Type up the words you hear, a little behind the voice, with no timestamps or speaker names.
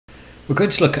We're going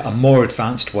to look at a more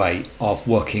advanced way of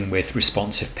working with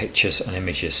responsive pictures and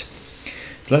images.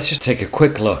 So let's just take a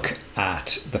quick look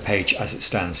at the page as it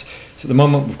stands. So at the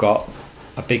moment we've got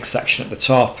a big section at the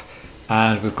top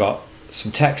and we've got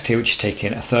some text here which is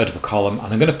taking a third of a column,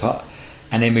 and I'm going to put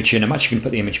an image in. I'm actually going to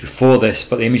put the image before this,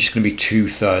 but the image is going to be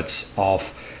 2/3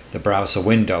 of the browser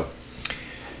window.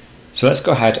 So let's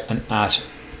go ahead and add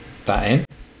that in.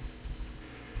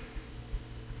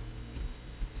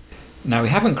 Now we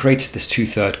haven't created this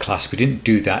 2/3 class, we didn't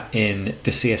do that in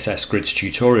the CSS grids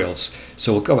tutorials,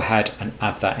 so we'll go ahead and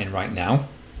add that in right now.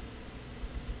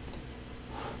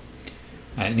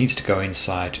 And it needs to go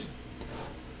inside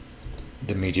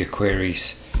the media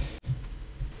queries,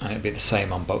 and it'll be the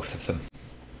same on both of them.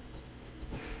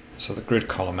 So the grid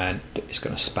column end is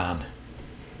going to span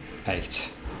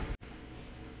 8.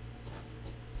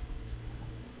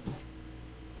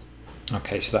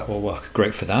 Okay, so that will work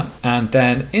great for that. And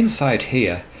then inside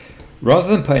here, rather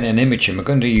than putting an image in, we're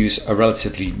going to use a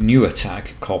relatively newer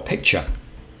tag called picture.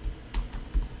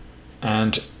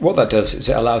 And what that does is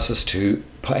it allows us to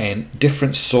put in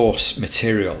different source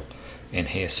material in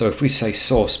here. So if we say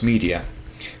source media,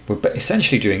 we're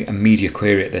essentially doing a media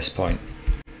query at this point.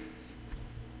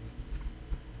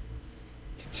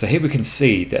 So here we can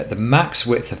see that the max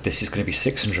width of this is going to be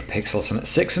 600 pixels, and at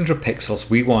 600 pixels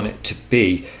we want it to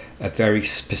be a very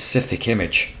specific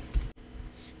image.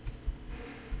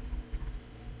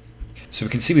 So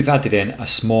we can see we've added in a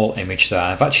small image there.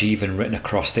 I've actually even written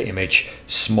across the image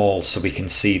small so we can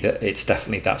see that it's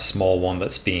definitely that small one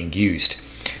that's being used.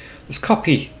 Let's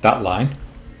copy that line.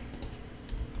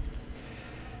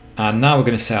 And now we're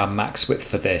going to say our max width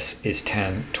for this is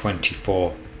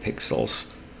 1024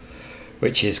 pixels,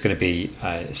 which is going to be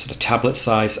sort of tablet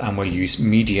size, and we'll use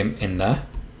medium in there.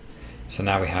 So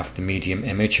now we have the medium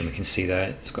image, and we can see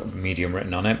there it's got medium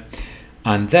written on it.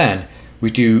 And then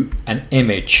we do an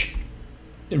image,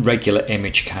 regular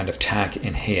image kind of tag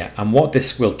in here. And what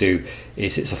this will do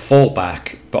is it's a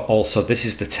fallback, but also this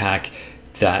is the tag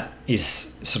that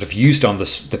is sort of used on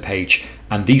the page,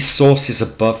 and these sources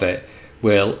above it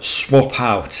will swap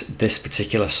out this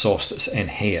particular source that's in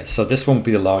here. So this one will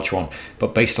be the large one,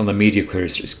 but based on the media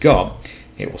queries that it's got,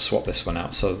 it will swap this one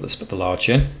out. So let's put the large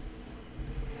in.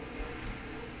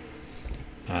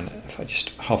 And if I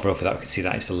just hover over that, we can see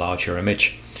that is the larger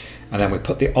image. And then we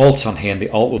put the alt on here, and the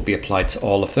alt will be applied to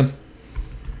all of them.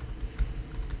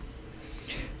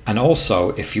 And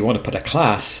also, if you want to put a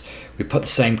class, we put the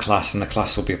same class, and the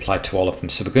class will be applied to all of them.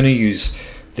 So we're going to use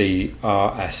the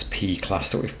RSP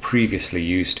class that we've previously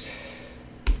used.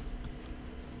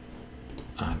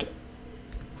 And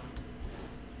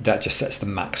that just sets the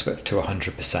max width to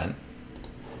 100%.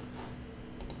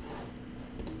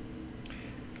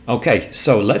 Okay,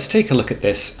 so let's take a look at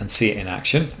this and see it in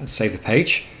action. Let's save the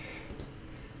page.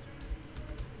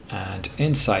 And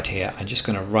inside here, I'm just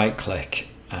going to right click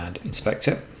and inspect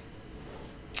it.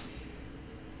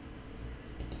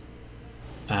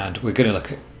 And we're going to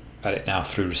look at it now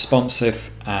through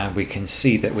responsive, and we can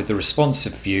see that with the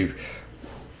responsive view,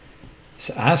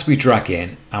 so as we drag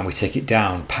in and we take it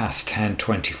down past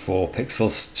 1024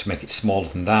 pixels to make it smaller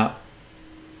than that,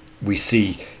 we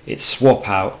see it swap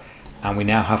out, and we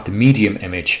now have the medium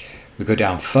image. We go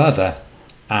down further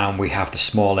and we have the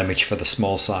small image for the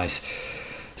small size.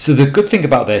 So the good thing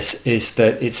about this is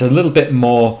that it's a little bit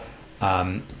more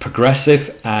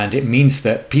progressive, and it means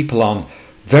that people on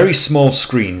very small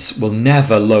screens will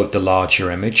never load the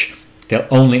larger image. They'll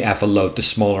only ever load the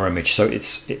smaller image. So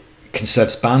it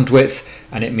conserves bandwidth,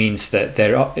 and it means that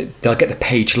they'll get the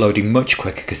page loading much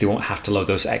quicker because they won't have to load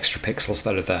those extra pixels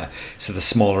that are there. So the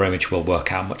smaller image will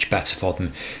work out much better for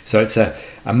them. So it's a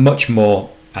much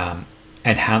more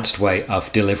enhanced way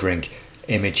of delivering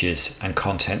images and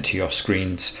content to your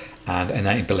screens, and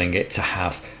enabling it to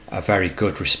have a very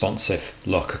good responsive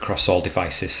look across all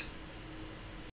devices.